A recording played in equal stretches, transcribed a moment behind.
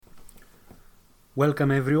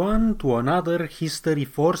Welcome everyone to another History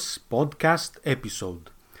Force podcast episode.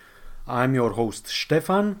 I'm your host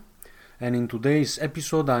Stefan, and in today's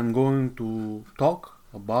episode I'm going to talk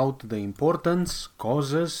about the importance,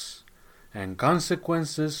 causes and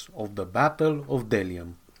consequences of the Battle of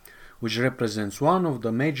Delium, which represents one of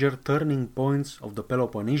the major turning points of the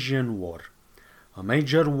Peloponnesian War. A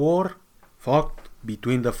major war fought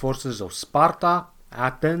between the forces of Sparta,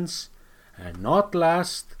 Athens, and not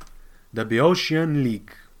last, the Boeotian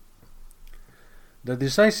League. The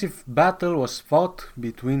decisive battle was fought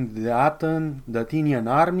between the Athenian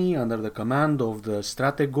army under the command of the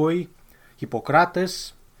strategoi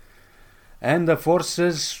Hippocrates and the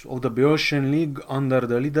forces of the Boeotian League under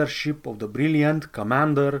the leadership of the brilliant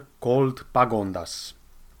commander called Pagondas.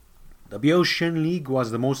 The Boeotian League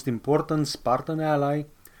was the most important Spartan ally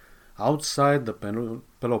outside the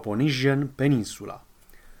Peloponnesian Peninsula.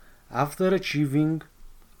 After achieving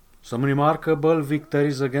some remarkable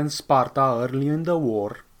victories against Sparta early in the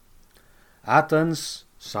war, Athens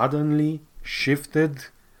suddenly shifted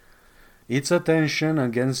its attention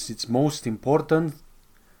against the most important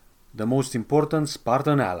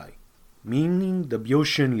Spartan ally, meaning the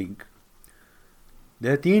Boeotian League.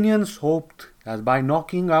 The Athenians hoped that by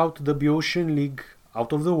knocking out the Boeotian League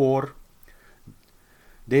out of the war,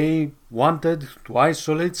 they wanted to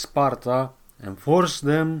isolate Sparta and force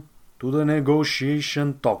them to the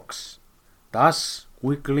negotiation talks, thus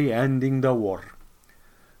quickly ending the war.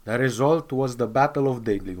 The result was the Battle of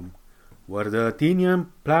Delium, where the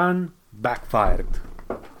Athenian plan backfired.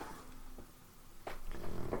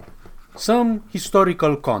 Some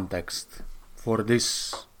historical context for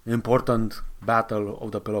this important battle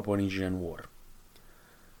of the Peloponnesian War.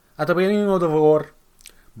 At the beginning of the war,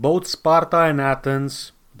 both Sparta and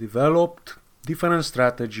Athens developed different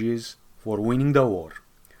strategies for winning the war.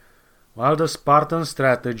 While the Spartan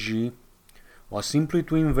strategy was simply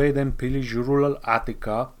to invade and pillage rural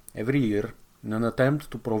Attica every year in an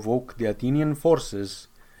attempt to provoke the Athenian forces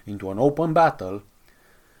into an open battle,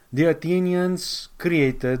 the Athenians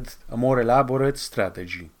created a more elaborate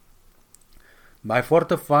strategy. By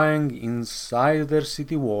fortifying inside their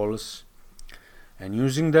city walls and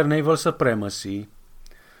using their naval supremacy,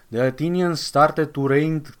 the Athenians started to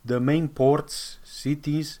raid the main ports,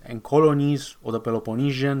 cities and colonies of the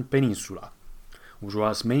Peloponnesian Peninsula, which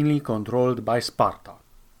was mainly controlled by Sparta.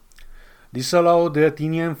 This allowed the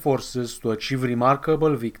Athenian forces to achieve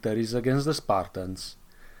remarkable victories against the Spartans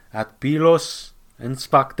at Pylos and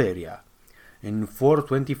Sphacteria in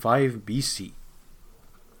 425 BC.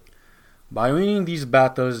 By winning these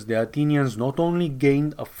battles, the Athenians not only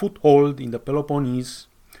gained a foothold in the Peloponnese,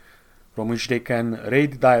 from which they can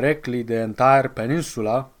raid directly the entire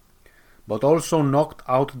peninsula, but also knocked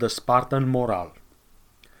out the Spartan morale.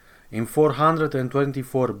 In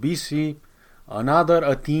 424 BC, another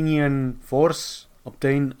Athenian force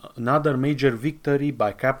obtained another major victory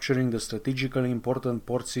by capturing the strategically important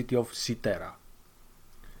port city of Cythera.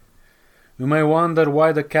 You may wonder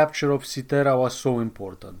why the capture of Cythera was so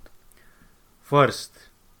important. First,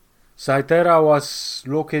 Cythera was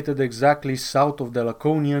located exactly south of the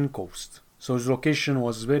Laconian coast, so its location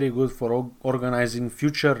was very good for organizing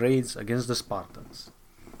future raids against the Spartans.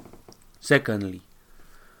 Secondly,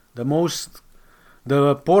 the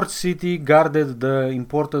port city guarded the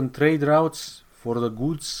important trade routes for the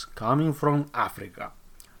goods coming from Africa,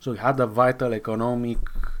 so it had a vital economic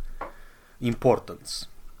importance.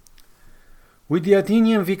 With the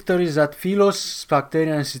Athenian victories at Pylos,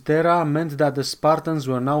 Sphacteria and Cythera meant that the Spartans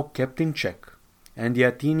were now kept in check, and the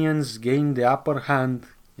Athenians gained the upper hand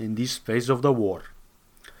in this phase of the war.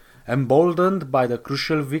 Emboldened by the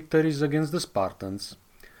crucial victories against the Spartans,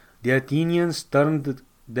 the Athenians turned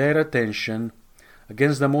their attention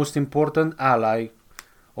against the most important ally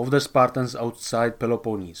of the Spartans outside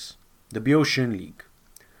Peloponnese, the Boeotian League.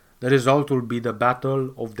 The result will be the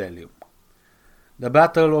Battle of Delium. The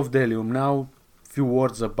Battle of Delium. Now, few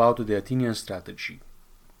words about the Athenian strategy.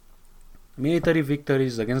 Military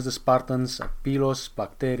victories against the Spartans at Pylos,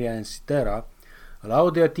 Sphacteria and Cythera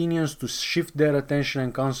allowed the Athenians to shift their attention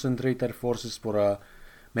and concentrate their forces for a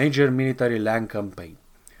major military land campaign.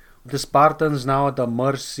 With the Spartans now at the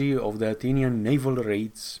mercy of the Athenian naval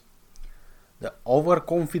raids, the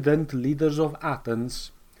overconfident leaders of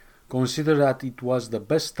Athens considered that it was the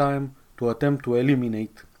best time to attempt to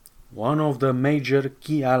eliminate one of the major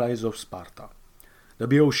key allies of Sparta, the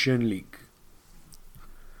Boeotian League.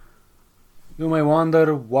 You may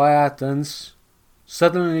wonder why Athens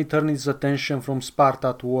suddenly turned its attention from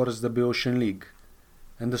Sparta towards the Boeotian League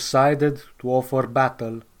and decided to offer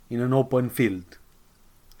battle in an open field.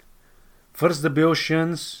 First, the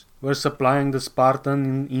Boeotians were supplying the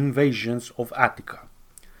Spartan invasions of Attica.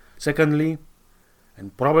 Secondly,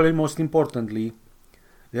 and probably most importantly,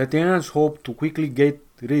 the Athenians hoped to quickly get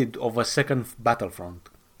rid of a second battlefront.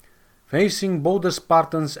 Facing both the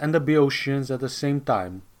Spartans and the Boeotians at the same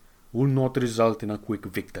time would not result in a quick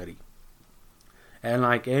victory. And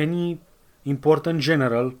like any important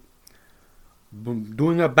general,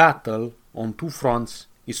 doing a battle on two fronts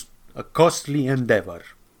is a costly endeavor.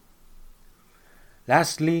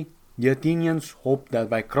 Lastly, the Athenians hoped that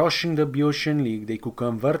by crushing the Boeotian League they could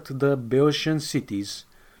convert the Boeotian cities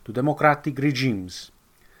to democratic regimes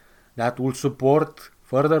that would support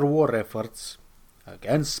further war efforts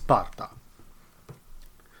against Sparta.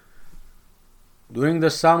 During the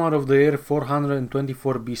summer of the year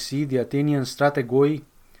 424 BC, the Athenian strategoi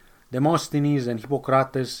Demosthenes and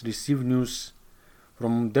Hippocrates received news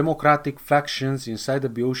from democratic factions inside the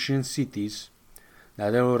Boeotian cities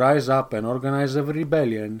that they will rise up and organize a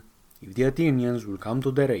rebellion if the Athenians will come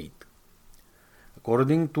to their aid.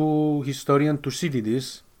 According to historian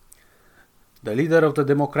Thucydides, the leader of the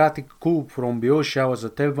democratic coup from Boeotia was a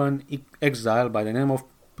Theban exile by the name of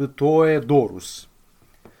Ptoedorus.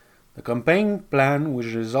 The campaign plan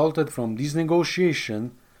which resulted from this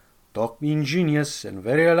negotiation, though ingenious and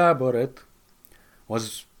very elaborate,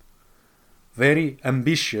 was very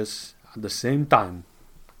ambitious at the same time.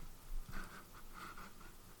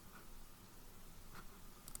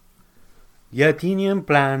 The Athenian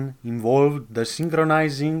plan involved the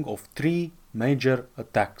synchronizing of three major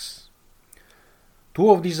attacks. Two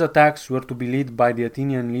of these attacks were to be led by the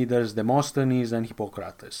Athenian leaders Demosthenes and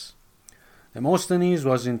Hippocrates. Demosthenes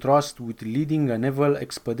was entrusted with leading a naval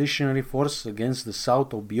expeditionary force against the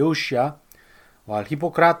south of Boeotia, while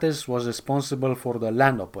Hippocrates was responsible for the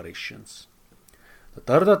land operations. The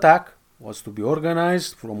third attack was to be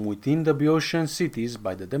organized from within the Boeotian cities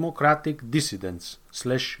by the democratic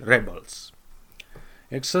dissidents/rebels.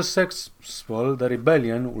 If successful, the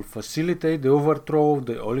rebellion will facilitate the overthrow of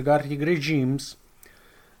the oligarchic regimes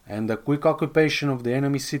and the quick occupation of the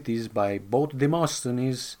enemy cities by both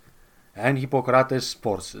Demosthenes and Hippocrates'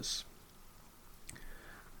 forces.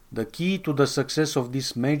 The key to the success of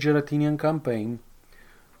this major Athenian campaign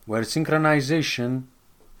were synchronization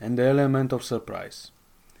and the element of surprise.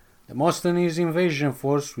 Demosthenes' invasion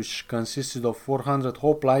force, which consisted of 400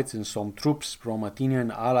 hoplites and some troops from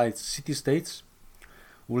Athenian allied city-states,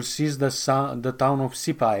 will seize the town of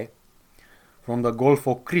Siphae from the Gulf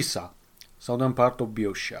of Crisa, southern part of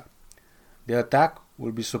Boeotia. The attack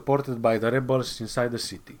will be supported by the rebels inside the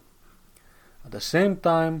city. At the same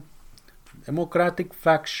time, the democratic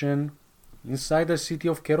faction inside the city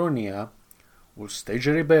of Chaeronea will stage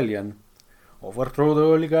a rebellion, overthrow the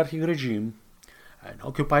oligarchic regime, and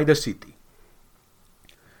occupy the city.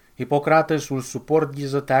 Hippocrates will support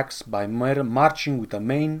these attacks by marching with a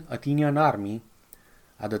main Athenian army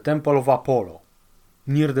at the temple of Apollo,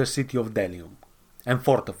 near the city of Delium, and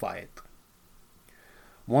fortify it.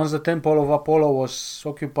 Once the temple of Apollo was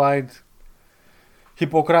occupied,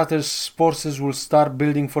 Hippocrates' forces will start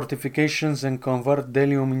building fortifications and convert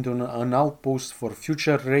Delium into an outpost for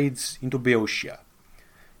future raids into Boeotia.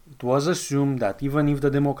 It was assumed that even if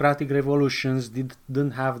the democratic revolutions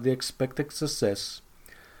didn't have the expected success,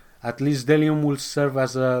 at least Delium will serve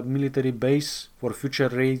as a military base for future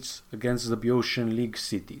raids against the Boeotian League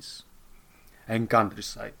cities and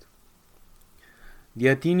countryside. The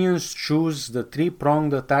Athenians choose the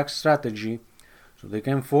three-pronged attack strategy so they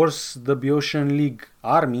can force the Boeotian League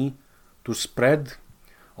army to spread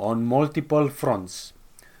on multiple fronts,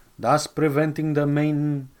 thus preventing the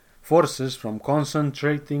main forces from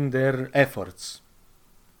concentrating their efforts.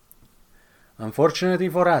 Unfortunately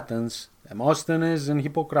for Athens, Demosthenes and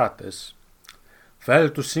Hippocrates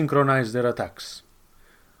failed to synchronize their attacks.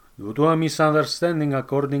 Due to a misunderstanding,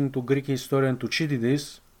 according to Greek historian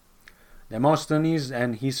Thucydides, Demosthenes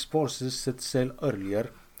and his forces set sail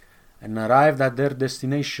earlier and arrived at their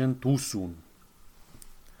destination too soon.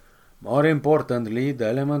 More importantly, the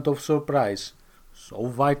element of surprise, so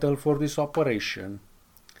vital for this operation,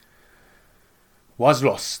 was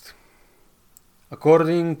lost.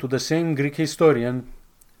 According to the same Greek historian,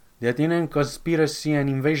 the Athenian conspiracy and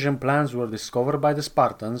invasion plans were discovered by the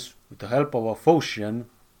Spartans with the help of a Phocian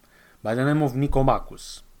by the name of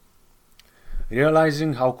Nicomachus.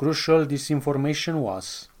 Realizing how crucial this information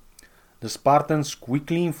was, the Spartans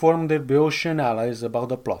quickly informed their Boeotian allies about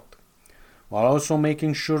the plot, while also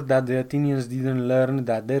making sure that the Athenians didn't learn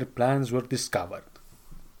that their plans were discovered.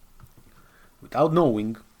 Without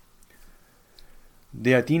knowing,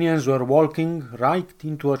 the Athenians were walking right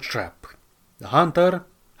into a trap. The hunter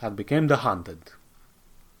had become the hunted.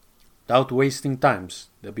 Without wasting time,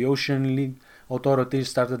 the Boeotian League authorities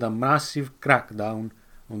started a massive crackdown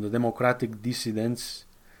on the democratic dissidents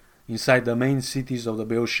inside the main cities of the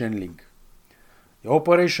Boeotian League. The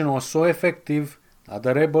operation was so effective that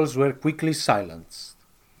the rebels were quickly silenced.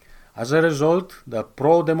 As a result, the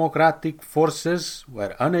pro-democratic forces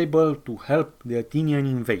were unable to help the Athenian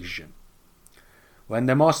invasion. When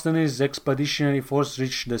Demosthenes' expeditionary force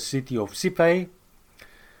reached the city of Siphae,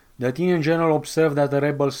 the Athenian general observed that the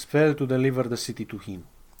rebels failed to deliver the city to him.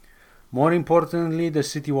 More importantly, the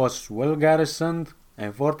city was well garrisoned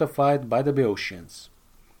and fortified by the Boeotians.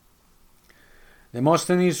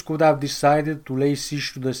 Demosthenes could have decided to lay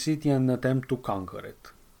siege to the city and attempt to conquer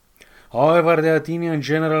it. However, the Athenian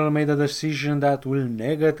general made a decision that will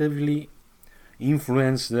negatively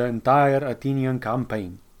influence the entire Athenian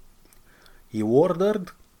campaign. He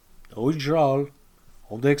ordered the withdrawal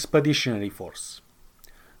of the expeditionary force,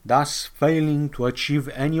 thus failing to achieve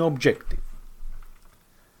any objective.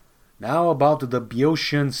 Now about the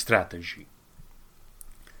Boeotian strategy.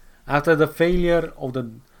 After the failure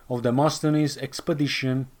of Demosthenes'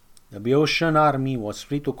 expedition, the Boeotian army was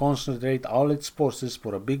free to concentrate all its forces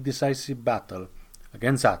for a big decisive battle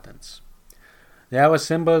against Athens. They have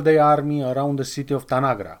assembled their army around the city of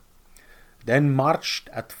Tanagra, then marched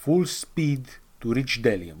at full speed to reach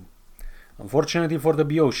Delium. Unfortunately for the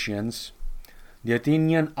Boeotians, the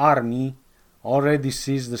Athenian army already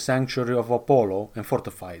seized the sanctuary of Apollo and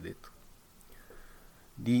fortified it.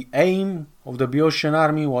 The aim of the Boeotian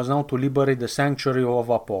army was now to liberate the sanctuary of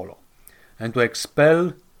Apollo and to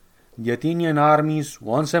expel the Athenian armies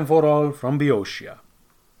once and for all from Boeotia.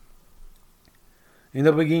 In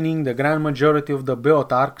the beginning, the grand majority of the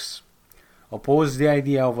Boeotarchs opposed the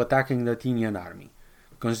idea of attacking the Athenian army,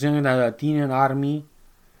 considering that the Athenian army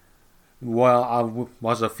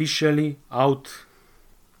was officially out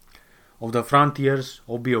of the frontiers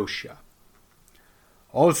of Boeotia.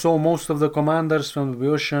 Also, most of the commanders from the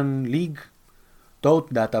Boeotian League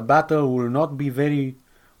thought that a battle would not be a very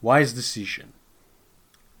wise decision.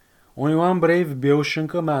 Only one brave Boeotian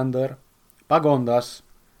commander, Pagondas,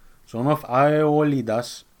 son of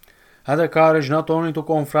Aeolidas, had the courage not only to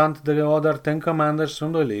confront the other 10 commanders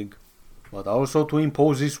from the League, but also to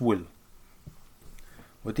impose his will.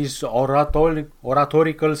 With his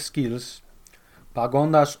oratorical skills,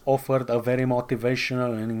 Pagondas offered a very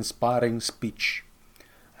motivational and inspiring speech,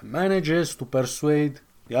 and manages to persuade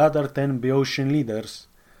the other 10 Boeotian leaders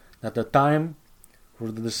that the time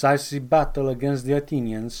for the decisive battle against the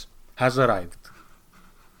Athenians has arrived.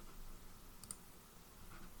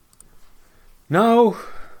 Now,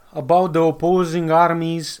 about the opposing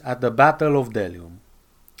armies at the Battle of Delium.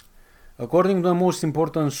 According to the most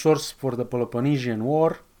important source for the Peloponnesian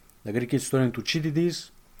War, the Greek historian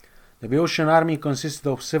Thucydides, the Boeotian army consisted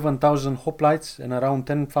of 7,000 hoplites and around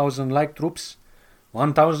 10,000 light troops,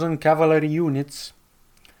 1,000 cavalry units,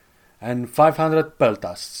 and 500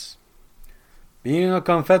 peltasts. Being a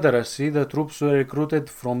confederacy, the troops were recruited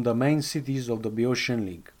from the main cities of the Boeotian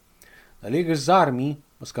League. The League's army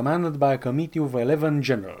was commanded by a committee of 11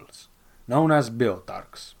 generals, known as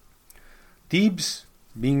Boeotarchs. Thebes,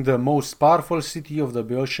 being the most powerful city of the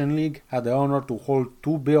Boeotian League, had the honor to hold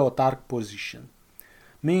 2 Boeotarch positions,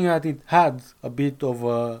 meaning that it had a bit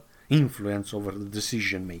of influence over the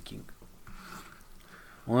decision making.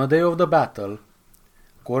 On the day of the battle,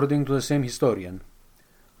 according to the same historian,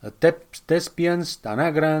 the Thespians,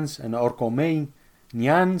 Tanagrans, and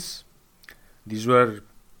Orchomenians, these were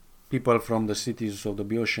people from the cities of the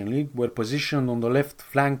Boeotian League, were positioned on the left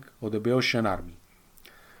flank of the Boeotian army.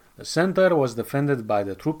 The center was defended by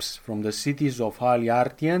the troops from the cities of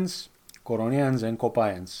Haliartians, Coronians, and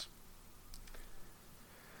Copaians.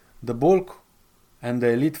 The bulk and the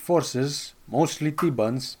elite forces, mostly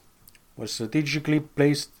Thebans, were strategically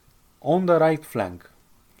placed on the right flank,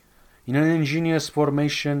 in an ingenious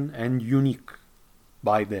formation and unique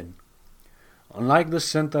by then. Unlike the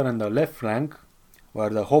center and the left flank, where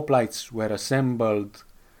the hoplites were assembled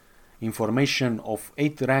in formation of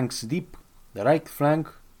 8 ranks deep, the right flank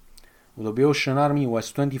of the Boeotian army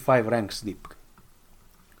was 25 ranks deep.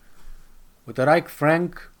 With the right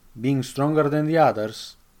flank being stronger than the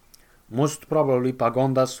others, most probably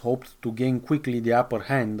Pagondas hoped to gain quickly the upper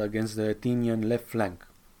hand against the Athenian left flank,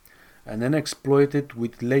 and then exploit it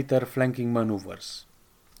with later flanking maneuvers.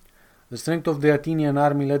 The strength of the Athenian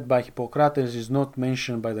army led by Hippocrates is not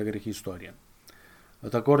mentioned by the Greek historian,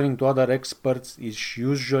 but according to other experts is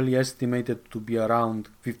usually estimated to be around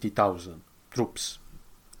 50,000 troops.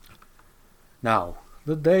 Now,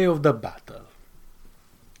 the day of the battle.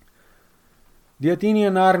 The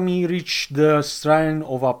Athenian army reached the shrine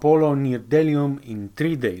of Apollo near Delium in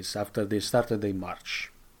 3 days after they started their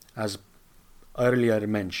march, as earlier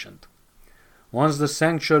mentioned. Once the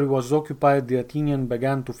sanctuary was occupied, the Athenians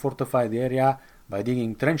began to fortify the area by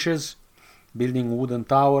digging trenches, building wooden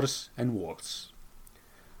towers and walls.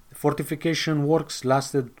 The fortification works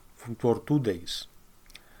lasted for 2 days.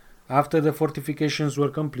 After the fortifications were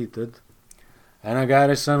completed and a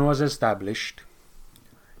garrison was established,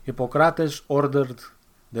 Hippocrates ordered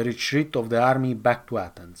the retreat of the army back to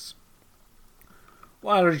Athens.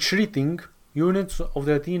 While retreating, units of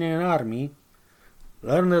the Athenian army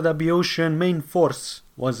learned that the Boeotian main force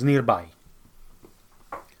was nearby.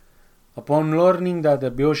 Upon learning that the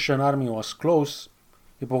Boeotian army was close,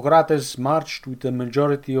 Hippocrates marched with the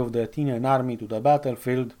majority of the Athenian army to the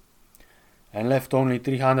battlefield and left only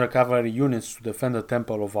 300 cavalry units to defend the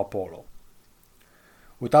temple of Apollo.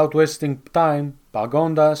 Without wasting time,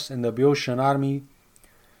 Pagondas and the Boeotian army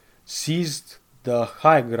seized the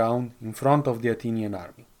high ground in front of the Athenian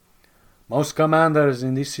army. Most commanders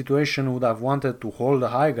in this situation would have wanted to hold the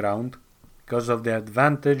high ground because of the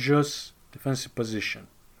advantageous defensive position.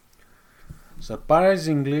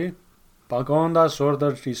 Surprisingly, Pagondas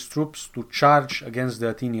ordered his troops to charge against the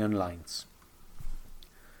Athenian lines.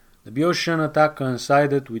 The Boeotian attack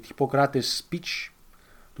coincided with Hippocrates' speech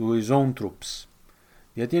to his own troops.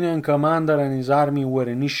 The Athenian commander and his army were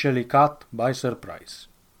initially caught by surprise.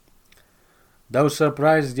 Though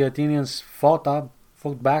surprised, the Athenians fought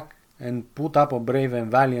back and put up a brave and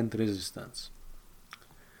valiant resistance.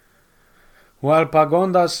 While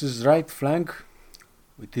Pagondas' right flank,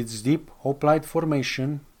 with its deep hoplite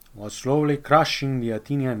formation, was slowly crushing the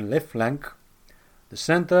Athenian left flank, the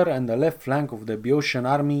center and the left flank of the Boeotian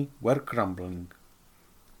army were crumbling.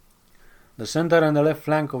 The center and the left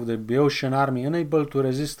flank of the Boeotian army, unable to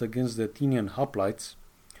resist against the Athenian hoplites,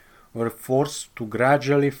 were forced to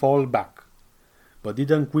gradually fall back, but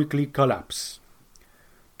didn't quickly collapse.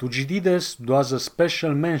 Thucydides does a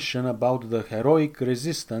special mention about the heroic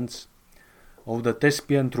resistance of the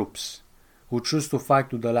Thespian troops, who chose to fight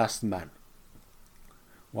to the last man.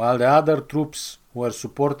 While the other troops who were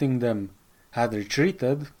supporting them had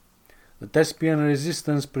retreated, the Thespian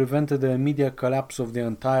resistance prevented the immediate collapse of the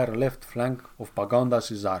entire left flank of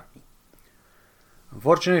Pagondas' army.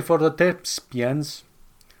 Unfortunately for the Thespians,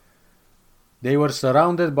 they were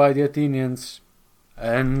surrounded by the Athenians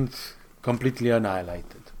and completely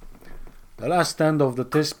annihilated. The last stand of the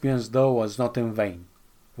Thespians, though, was not in vain,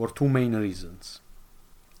 for 2 main reasons.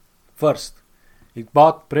 First, it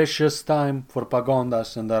bought precious time for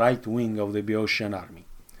Pagondas and the right wing of the Boeotian army.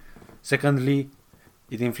 Secondly,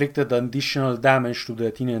 it inflicted additional damage to the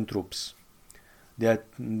Athenian troops. The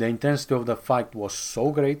intensity of the fight was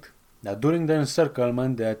so great that during the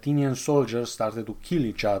encirclement the Athenian soldiers started to kill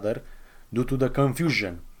each other due to the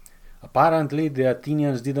confusion. Apparently, the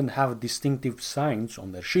Athenians didn't have distinctive signs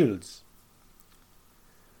on their shields.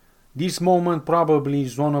 This moment probably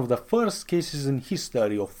is one of the first cases in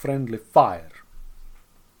history of friendly fire.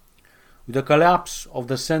 With the collapse of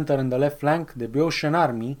the center and the left flank, the Boeotian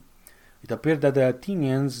army, it appeared that the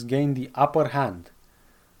Athenians gained the upper hand,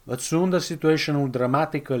 but soon the situation would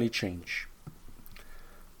dramatically change.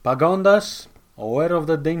 Pagondas, aware of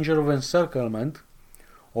the danger of encirclement,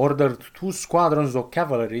 ordered 2 squadrons of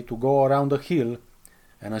cavalry to go around the hill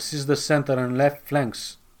and assist the center and left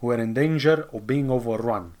flanks, who were in danger of being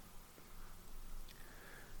overrun.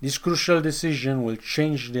 This crucial decision will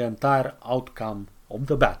change the entire outcome of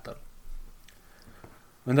the battle.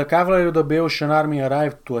 When the cavalry of the Boeotian army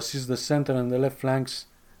arrived to assist the center and the left flanks,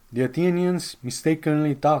 the Athenians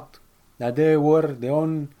mistakenly thought that they were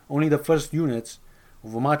only the first units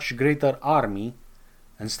of a much greater army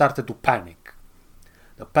and started to panic.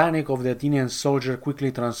 The panic of the Athenian soldier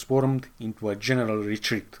quickly transformed into a general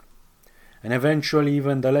retreat, and eventually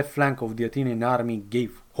even the left flank of the Athenian army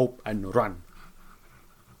gave hope and ran.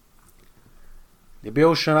 The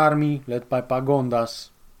Boeotian army, led by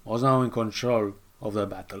Pagondas, was now in control of the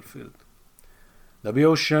battlefield. The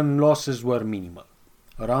Boeotian losses were minimal,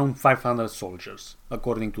 around 500 soldiers,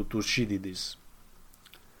 according to Thucydides.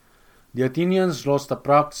 The Athenians lost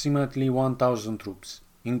approximately 1,000 troops,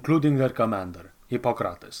 including their commander,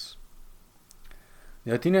 Hippocrates.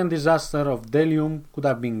 The Athenian disaster of Delium could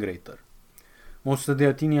have been greater. Most of the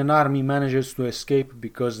Athenian army manages to escape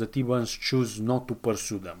because the Thebans choose not to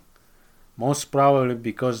pursue them, most probably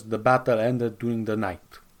because the battle ended during the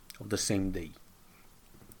night of the same day.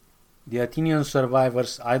 The Athenian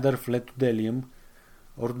survivors either fled to Delium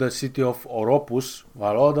or the city of Oropus,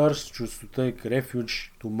 while others chose to take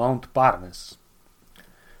refuge to Mount Parnes.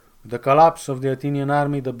 With the collapse of the Athenian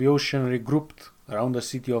army, the Boeotian regrouped around the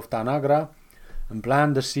city of Tanagra and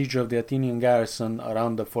planned the siege of the Athenian garrison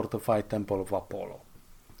around the fortified temple of Apollo.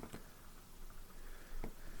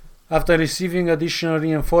 After receiving additional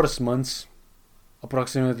reinforcements,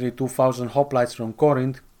 approximately 2,000 hoplites from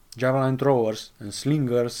Corinth, javelin throwers and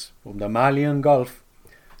slingers from the Malian Gulf,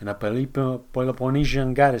 and a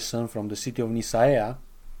Peloponnesian garrison from the city of Nisaea,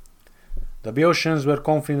 the Boeotians were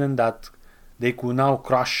confident that they could now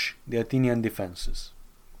crush the Athenian defenses.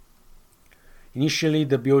 Initially,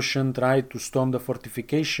 the Boeotians tried to storm the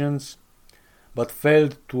fortifications, but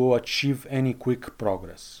failed to achieve any quick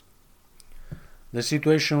progress. The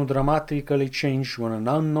situation would dramatically change when an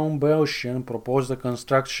unknown Boeotian proposed the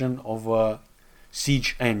construction of a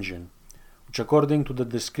siege engine, which, according to the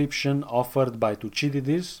description offered by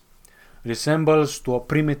Thucydides, resembles to a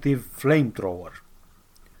primitive flamethrower.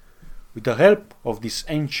 With the help of this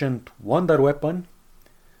ancient wonder weapon,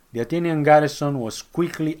 the Athenian garrison was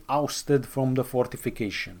quickly ousted from the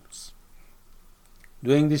fortifications.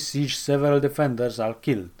 During this siege, several defenders are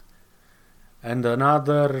killed, and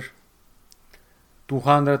another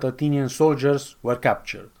 200 Athenian soldiers were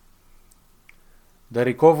captured. The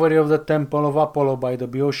recovery of the Temple of Apollo by the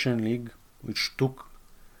Boeotian League, which took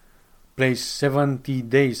place 70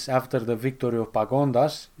 days after the victory of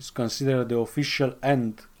Pagondas, is considered the official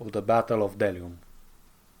end of the Battle of Delium.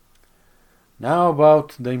 Now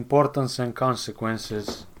about the importance and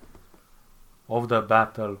consequences of the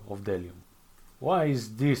Battle of Delium. Why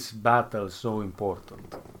is this battle so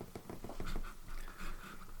important?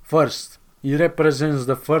 First, it represents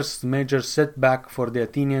the first major setback for the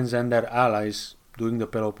Athenians and their allies during the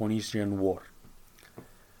Peloponnesian War.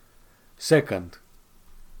 Second,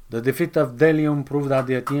 the defeat of Delium proved that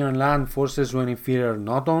the Athenian land forces were inferior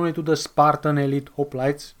not only to the Spartan elite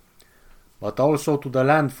hoplites, but also to the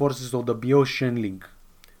land forces of the Boeotian League.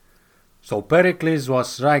 So Pericles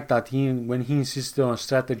was right when he insisted on a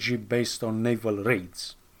strategy based on naval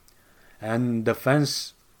raids and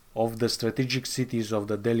defense of the strategic cities of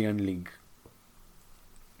the Delian League.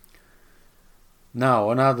 Now,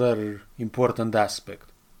 another important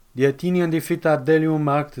aspect. The Athenian defeat at Delium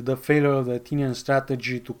marked the failure of the Athenian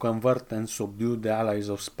strategy to convert and subdue the allies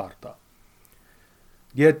of Sparta.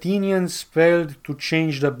 The Athenians failed to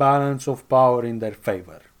change the balance of power in their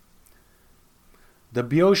favor. The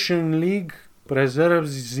Boeotian League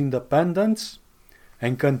preserves its independence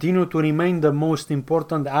and continued to remain the most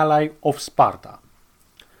important ally of Sparta.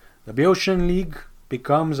 The Boeotian League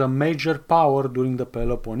becomes a major power during the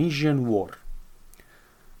Peloponnesian War.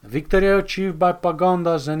 The victory achieved by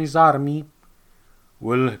Pagondas and his army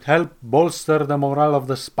will help bolster the morale of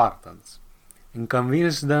the Spartans and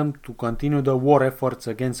convince them to continue the war efforts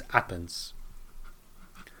against Athens.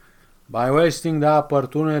 By wasting the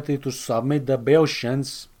opportunity to submit the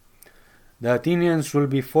Boeotians, the Athenians will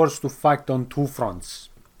be forced to fight on two fronts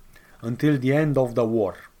until the end of the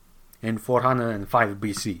war in 405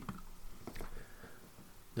 BC.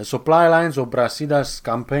 The supply lines of Brasidas'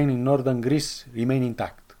 campaign in northern Greece remain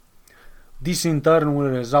intact. This in turn will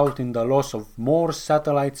result in the loss of more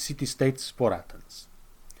satellite city-states for Athens.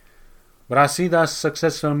 Brasidas'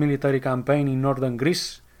 successful military campaign in northern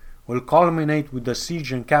Greece will culminate with the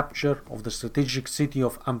siege and capture of the strategic city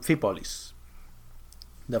of Amphipolis.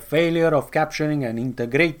 The failure of capturing and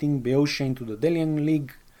integrating Boeotia into the Delian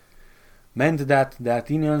League meant that the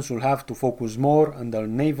Athenians will have to focus more on their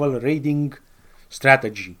naval raiding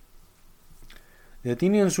strategy. The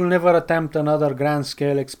Athenians will never attempt another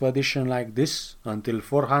grand-scale expedition like this until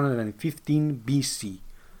 415 BC.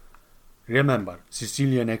 Remember,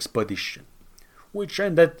 Sicilian expedition, which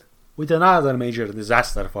ended with another major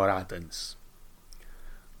disaster for Athens.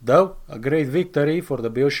 Though a great victory for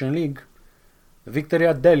the Boeotian League, the victory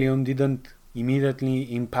at Delium didn't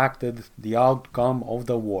immediately impact the outcome of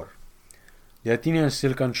the war. The Athenians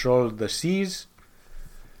still controlled the seas,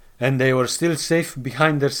 and they were still safe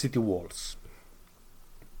behind their city walls.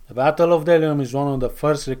 The Battle of Delium is one of the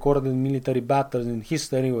first recorded military battles in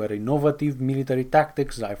history where innovative military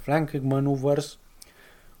tactics like flanking maneuvers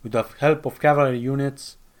with the help of cavalry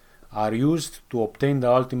units are used to obtain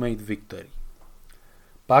the ultimate victory.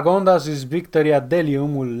 Pagondas' victory at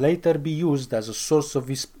Delium will later be used as a source of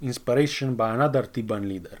inspiration by another Theban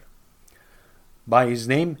leader, by his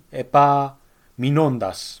name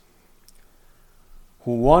Epaminondas,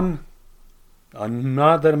 who won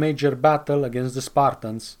another major battle against the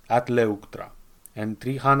Spartans at Leuctra in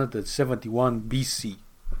 371 BC.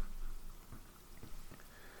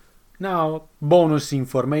 Now, bonus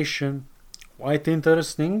information. Quite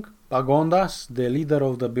interesting. Pagondas, the leader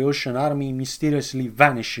of the Boeotian army, mysteriously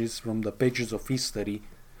vanishes from the pages of history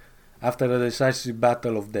after the decisive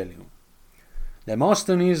Battle of Delium.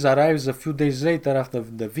 Demosthenes arrives a few days later after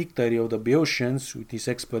the victory of the Boeotians with his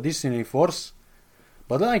expeditionary force,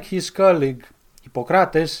 but like his colleague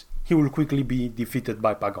Hippocrates, he will quickly be defeated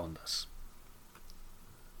by Pagondas.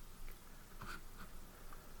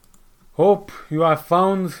 Hope you have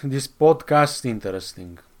found this podcast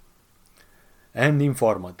interesting and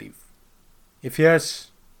informative. If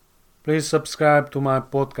yes, please subscribe to my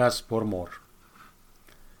podcast for more.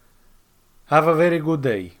 Have a very good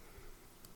day.